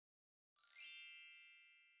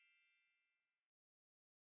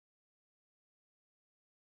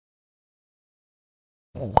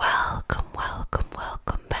Welcome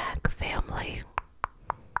back, family.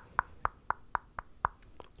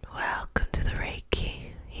 Welcome to the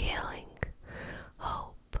Reiki Healing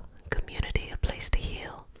Hope Community, a place to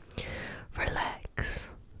heal,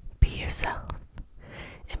 relax, be yourself,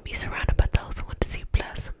 and be surrounded by those who want to see you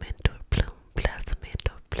blossom into a bloom, blossom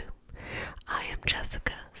into a bloom. I am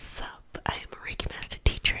Jessica Sup. I am a Reiki Master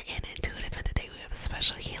Teacher and Intuitive, and today we have a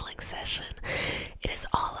special healing session. It is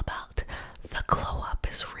all about the glow up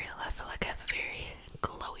is real. I feel like I have a very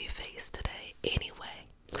glowy face today. Anyway,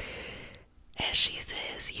 as she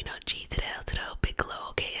says, G to the L to the O, big glow.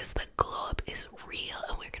 Okay, as the glow up is real,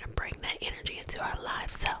 and we're gonna bring that energy into our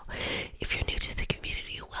lives. So, if you're new to the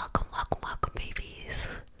community, welcome,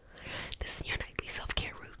 babies. This is your nightly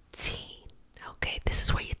self-care routine. Okay, this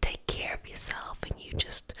is where you take care of yourself and you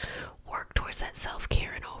just work towards that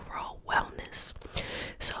self-care and overall wellness.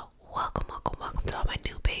 So, welcome to all my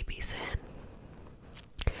new babies, and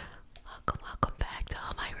welcome back to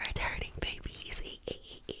all my returning babies.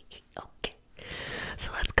 Okay,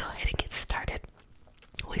 so let's go ahead and get started.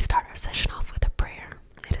 We start our session off with a prayer.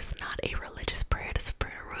 It is not a religious prayer, it is a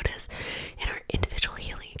prayer to root us in our individual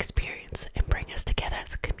healing experience and bring us together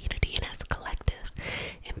as a community and as a collective.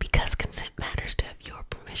 And because consent matters, to have your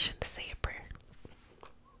permission to say a prayer.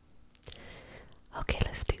 Okay,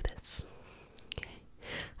 let's do this. Okay,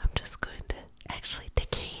 I'm just going to actually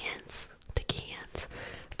take hands,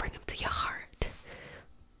 bring them to your heart,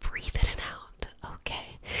 breathe in and out,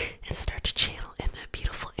 okay, and start to channel in that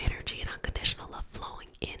beautiful energy and unconditional love flowing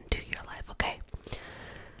into your life, okay?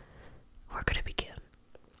 We're going to begin.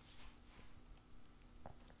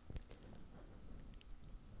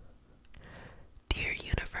 Dear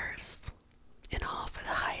universe, and all for the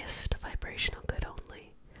highest vibrational good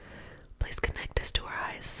only, please connect us to our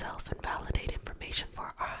highest self and validate information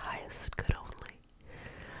for our highest good only.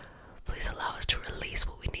 Please allow us to release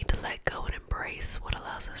what we need to let go and embrace what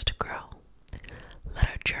allows us to grow. Let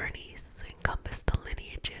our journeys encompass the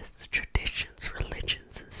lineages, traditions,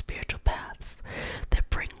 religions, and spiritual paths that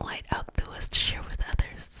bring light out through us to share with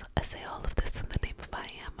others. I say all of this in the name of I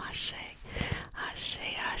am. Ashe, Ashe,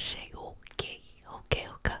 Ashe.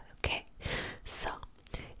 Okay. So,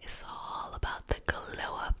 it's all about the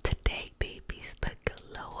glow up today, babies. The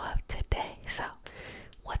glow up today. So,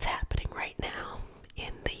 what's happening right now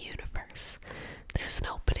in the universe? There's an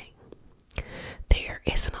opening. There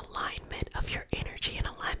is an alignment of your energy, an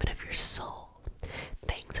alignment of your soul.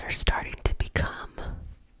 Things are starting to become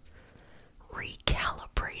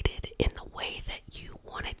recalibrated in the way that you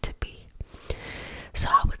want it to be. So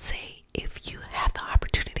I would say, if you have the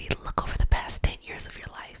opportunity to look over the past 10 years of your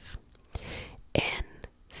life and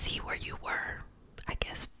see where you were, I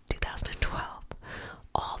guess 2012,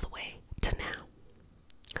 all the way to now.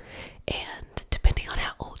 And depending on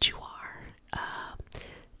how old you are,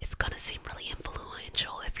 it's going to seem really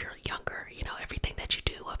influential. If you're younger, everything that you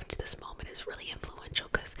do up to this moment is really influential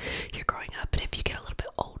because you're growing up. And if you get a little bit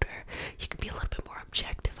older, you can be a little bit more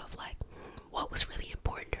objective of like, what was really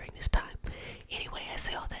important during this time. Anyway, I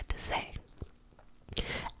say all that to say,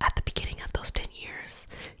 at the beginning of those 10 years,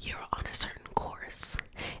 you're on a certain course.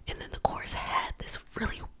 And then the course had this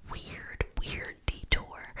really weird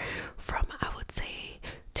detour from, I would say,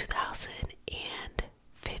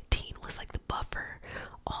 2015 was like the buffer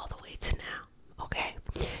all the way to now, okay?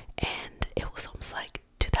 And it was almost like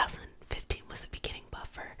 2015 was the beginning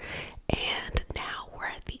buffer, and now we're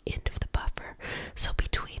at the end of the buffer. So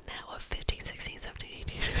between that, 15, 16, 17,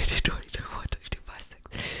 18, 19, 20, 21, 22,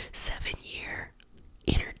 26, 7-year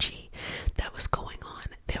energy that was going on,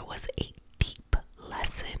 there was a deep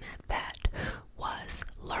lesson that was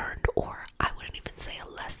learned, or I wouldn't even say a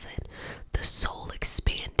lesson. The soul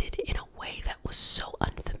expanded in a way that was so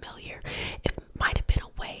unfamiliar. It might have been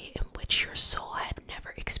a way in which your soul had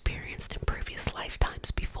never experienced in previous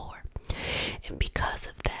lifetimes before. And because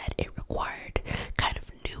of that, it required kind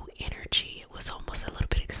of new energy. It was almost a little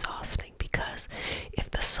bit exhausting, because if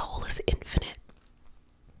the soul is infinite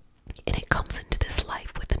and it comes into this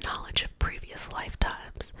life with the knowledge of previous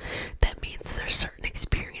lifetimes, that means there's certain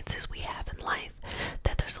experiences we have in life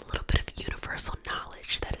that there's a little bit of universal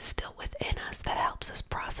knowledge that is still within us that helps us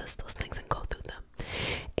process those things and go through them.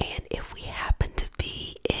 And if we happen to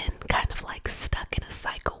be in kind of like stuck in a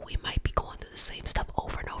cycle, we might be going through the same stuff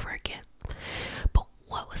over and over again. But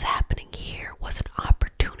what was happening here was an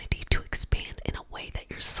opportunity to expand in a way that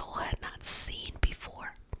your soul had not seen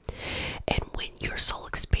before. And when your soul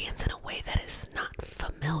expands in a way that is not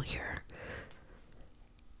familiar,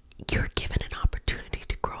 you're given an opportunity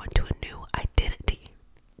to grow into a new identity.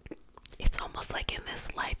 It's almost like in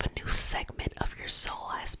this life, a new segment of your soul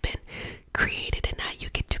has been created, and now you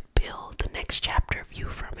get to build the next chapter of view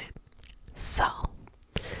from it. So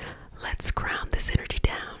let's ground this energy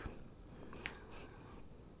down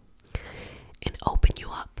and open you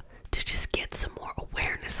up to just get some more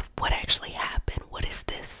awareness of what actually happened. What is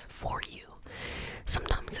this for you?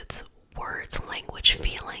 Sometimes it's words, language,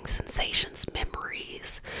 feelings, sensations,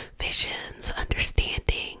 memories, visions,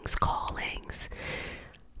 understandings, callings.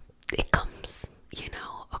 It comes,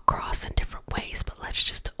 across in different ways, but let's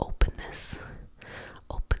just open this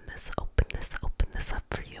up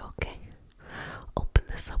for you, okay? Open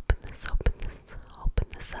this up. Open this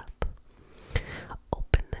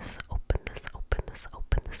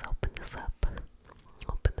up.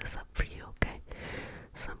 Open this up for you, okay?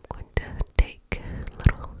 So I'm going to take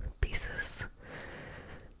little pieces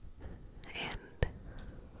and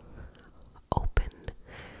open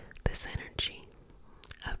this energy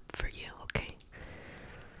up for you, okay?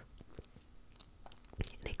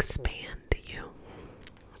 And expand you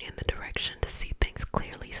in the direction to see things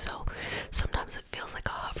clearly. So sometimes it feels like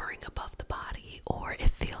a hovering above the body, or it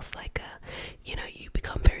feels like you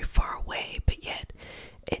become very far away, but yet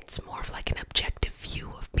it's more of like an objective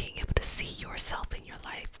view of being able to see yourself in your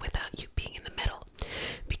life without you being in the middle.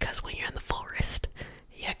 Because when you're in the forest,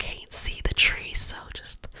 you can't see the trees, so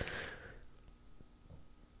just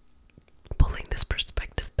pulling this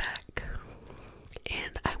perspective back.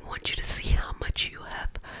 And I want you to see how much you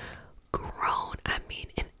have grown. I mean,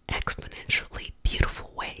 in exponentially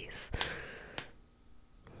beautiful ways.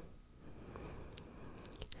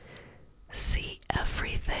 See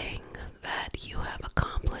everything that you have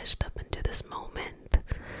accomplished up until this moment.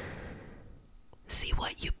 See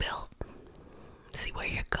what you built. See where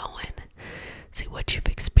you're going. See what you've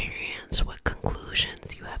experienced, what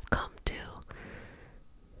conclusions you have come to.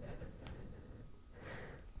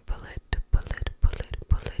 Pull it. Pull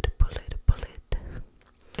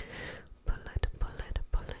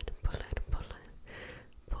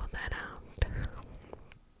that out.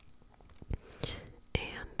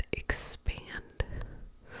 And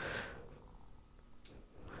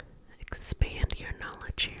expand your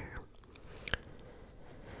knowledge here.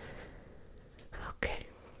 Okay.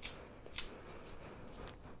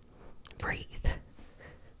 Breathe.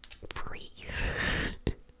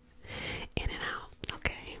 In and out.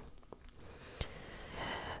 Okay.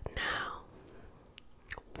 Now,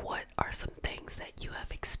 what are some things that you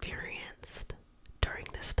have experienced during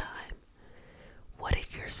this time? What did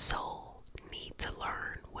your soul need to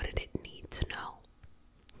learn? What did it need to know?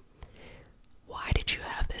 Why did you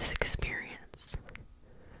have this experience?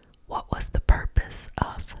 What was the purpose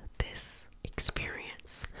of this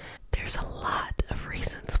experience? There's a lot of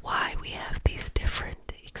reasons why we have these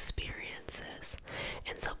different experiences.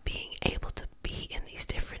 And so being able to be in these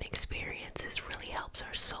different experiences really helps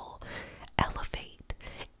our soul elevate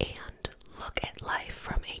and look at life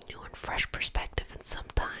from a new and fresh perspective. And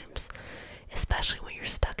sometimes, especially when you're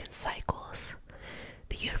stuck in cycles,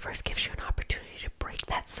 the universe gives you an opportunity to break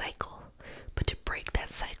that cycle. But to break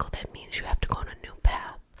that cycle, that means you have to go on a new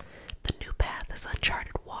path. The new path is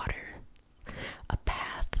uncharted water, a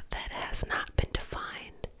path that has not been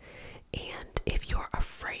defined. And if you're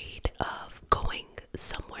afraid of going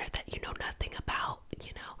somewhere that you know nothing about,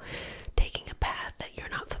 taking a path that you're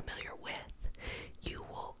not familiar with, you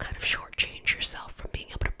will kind of shortchange yourself from being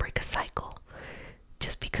able to break a cycle.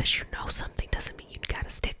 Just because you know something doesn't mean you gotta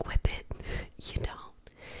stick with it. You don't.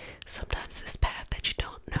 Sometimes this path that you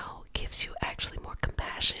don't know gives you actually more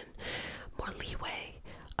compassion, more leeway,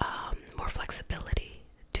 more flexibility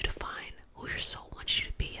to define who your soul wants you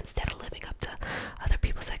to be, instead of living up to other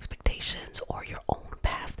people's expectations or your own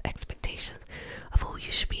past expectations of who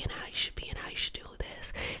you should be and how you should be and how you should do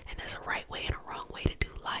this. And there's a right way and a wrong way to do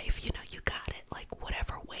life. You got it. Like,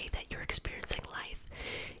 whatever way that you're experiencing life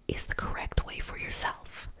is the correct way for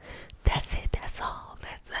yourself. That's it. That's all.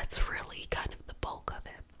 That's really kind of the bulk of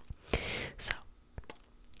it. So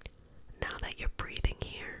now that you're breathing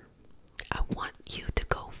here, I want you to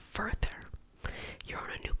go further. You're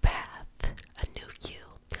on a new path, a new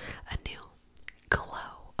you, a new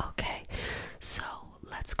glow. Okay, so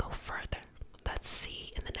let's go further. Let's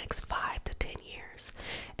see in the next 5 to 10 years.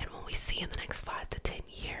 And when we see in the next 5 to 10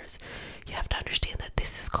 years, you have to understand that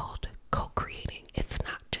this is called co-creating. It's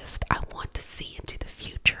not just I want to see into the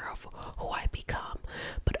future of who I become,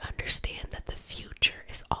 but understand that the future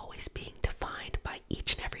is always being defined by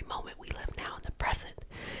each and every moment we live now in the present.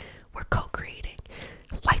 We're co-creating.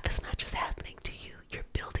 Life is not just happening to you. You're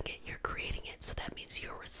building it, you're creating it. So that means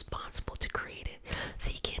you're responsible to create it.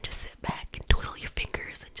 So you can't just sit back and twiddle your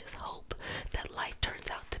fingers and just hope that life turns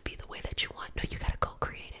out to be the way that you want. No, you gotta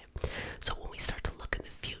co-create it. So when we start to look in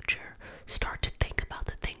the future, start to think about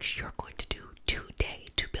the things you're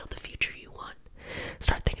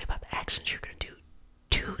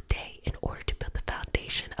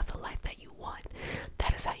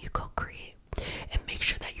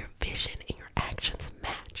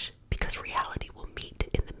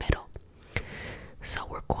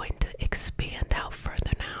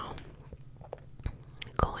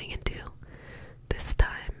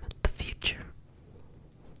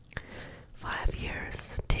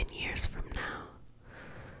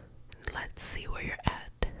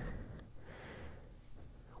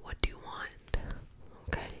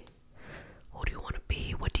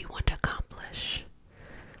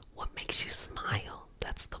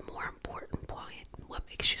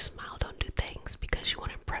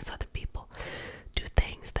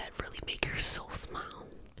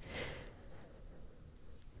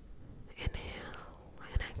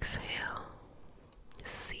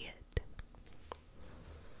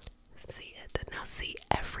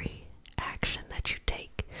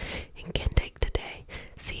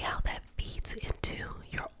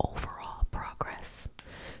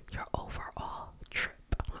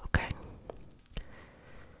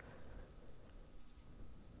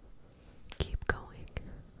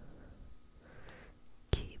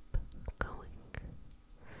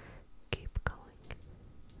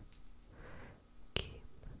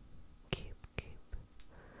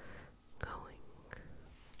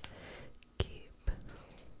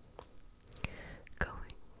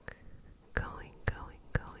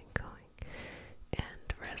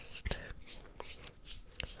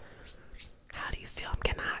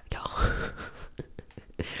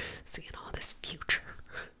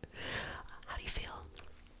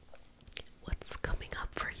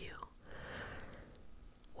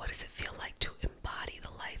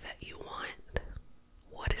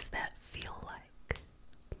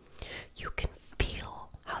You can feel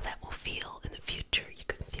how that will feel in the future. You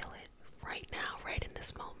can feel it right now, right in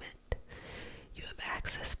this moment. You have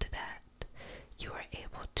access to that. You are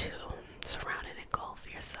able to surround and engulf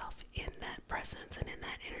yourself in that presence and in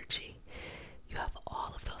that energy. You have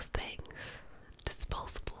all of those things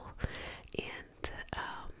disposable and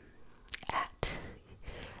at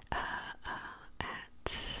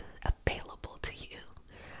available to you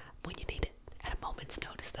when you need it at a moment's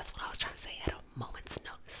notice. That's what I was trying to say, at a moment's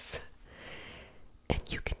notice. And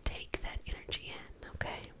you can take that energy in,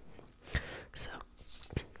 okay? So,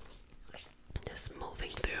 just moving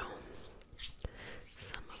through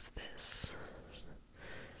some of this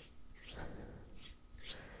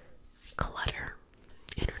clutter,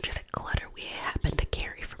 energetic clutter we happen to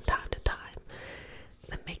carry from time to time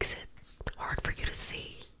that makes it hard for you to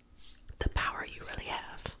see the power you really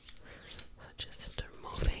have. So just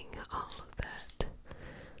removing all of that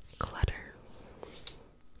clutter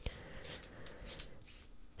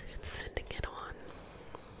and sending it on.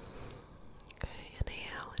 Okay,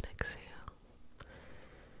 inhale and exhale.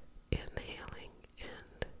 Inhaling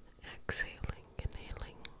and exhaling,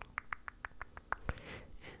 inhaling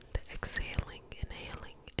and exhaling,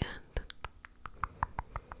 inhaling and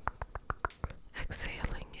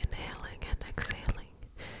exhaling, inhaling and exhaling,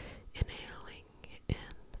 inhaling and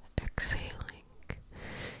exhaling,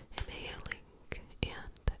 inhaling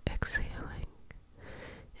and exhaling,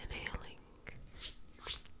 inhaling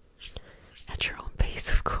at your own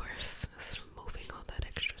pace, of course, just removing all that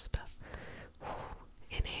extra stuff.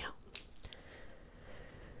 Inhale,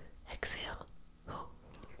 exhale.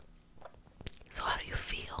 So how do you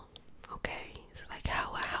feel? Okay, so like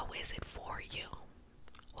how is it for you?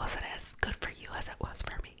 Was it as good for you as it was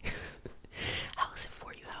for me? How is it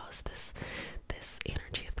for you? How is this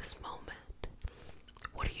energy of this moment?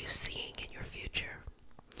 What are you seeing in your future?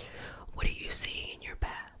 What are you seeing in your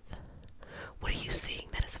path? What are you seeing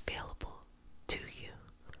that is available to you?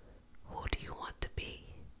 Who do you want to be?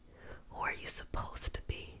 Who are you supposed to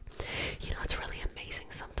be? You know, it's really amazing.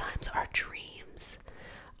 Sometimes our dreams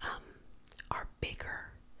are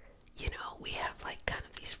bigger. You know, we have like kind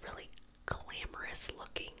of these really glamorous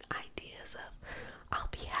looking ideas of I'll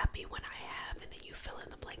be happy when I have, and then you fill in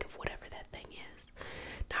the blank of whatever that thing is,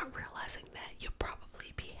 not realizing that you'll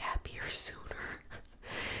probably be happier sooner.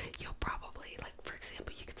 You'll probably, like, for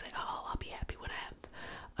example, you could say, oh, I'll be happy when I have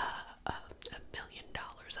 $1 million,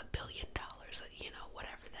 $1 billion, you know,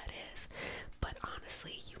 whatever that is. But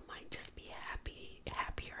honestly, you might just be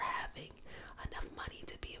happier having enough money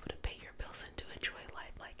to be able to pay your bills and to enjoy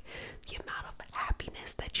life. Like, the amount of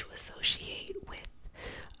happiness that you associate with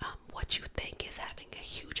what you think is having a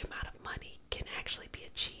huge amount of money can actually be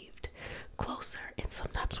achieved closer. And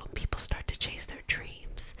sometimes when people start to chase their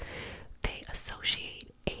dreams, they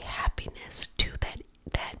associate a happiness to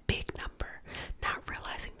that big number, not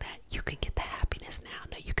realizing that you can get the happiness now.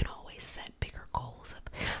 Now you can always set bigger goals of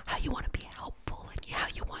how you want to be helpful and how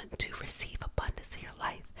you want to receive abundance in your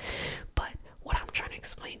life. But what I'm trying to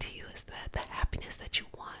explain to you is that the happiness that you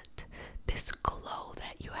want, this glow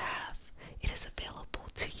that you have, it is available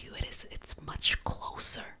to you. It's much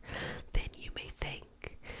closer than you may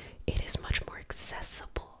think. It is much more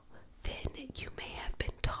accessible than you may have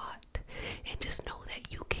been taught. And just know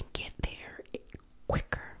that you can get there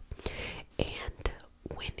quicker. And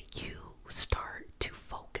when you start to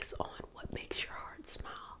focus on what makes your heart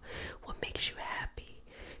smile, what makes you happy,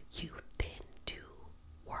 you then do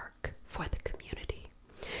work for the community.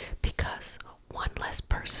 Because one less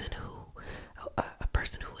person a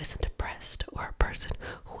person who isn't depressed, or a person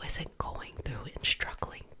who isn't going through and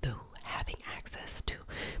struggling through having access to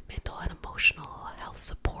mental and emotional health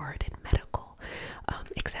support and medical,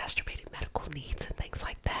 exacerbated medical needs and things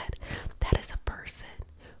like that, that is a person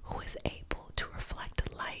who is able to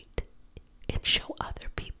reflect light and show other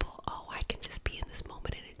people, oh, I can just be in this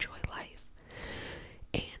moment and enjoy life.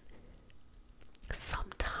 And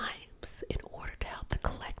sometimes, in order to help the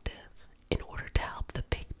collective, in order to help the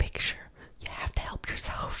big picture, you have to help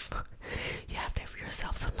yourself. You have to help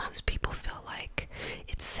yourself. Sometimes people feel like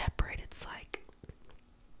it's separate. It's like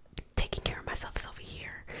taking care of myself is over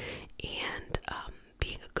here, and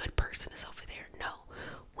being a good person is over there. No,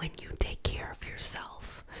 when you take care of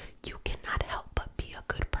yourself, you can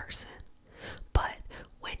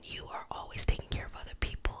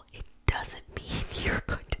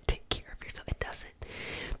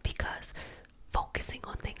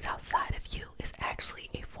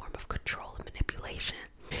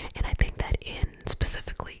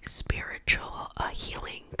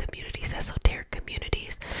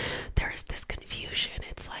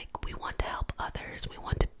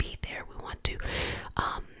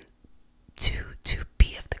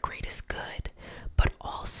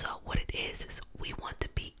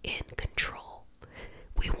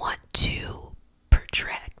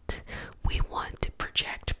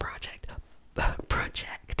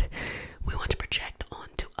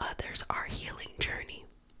healing journey.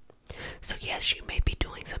 So, yes, you may be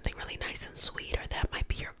doing something really nice and sweet, or that might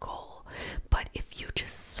be your goal. But if you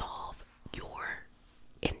just solve your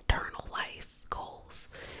internal life goals,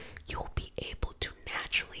 you'll be able to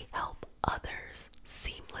naturally help others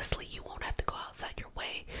seamlessly. You won't have to go outside your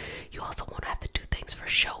way. You also won't have to do things for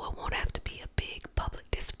show. It won't have to be a big public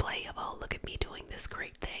display of, oh, look at me doing this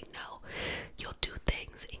great thing. No, you'll do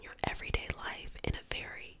things in your everyday life in a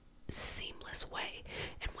very seamless way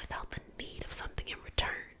and without the need of something in return.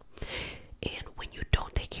 And when you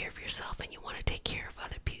don't take care of yourself and you want to take care of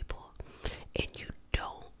other people, and you don't,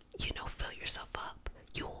 fill yourself up,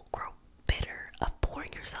 you will grow bitter of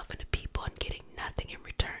pouring yourself into people and getting nothing in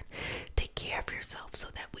return. Take care of yourself so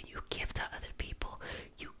that when you give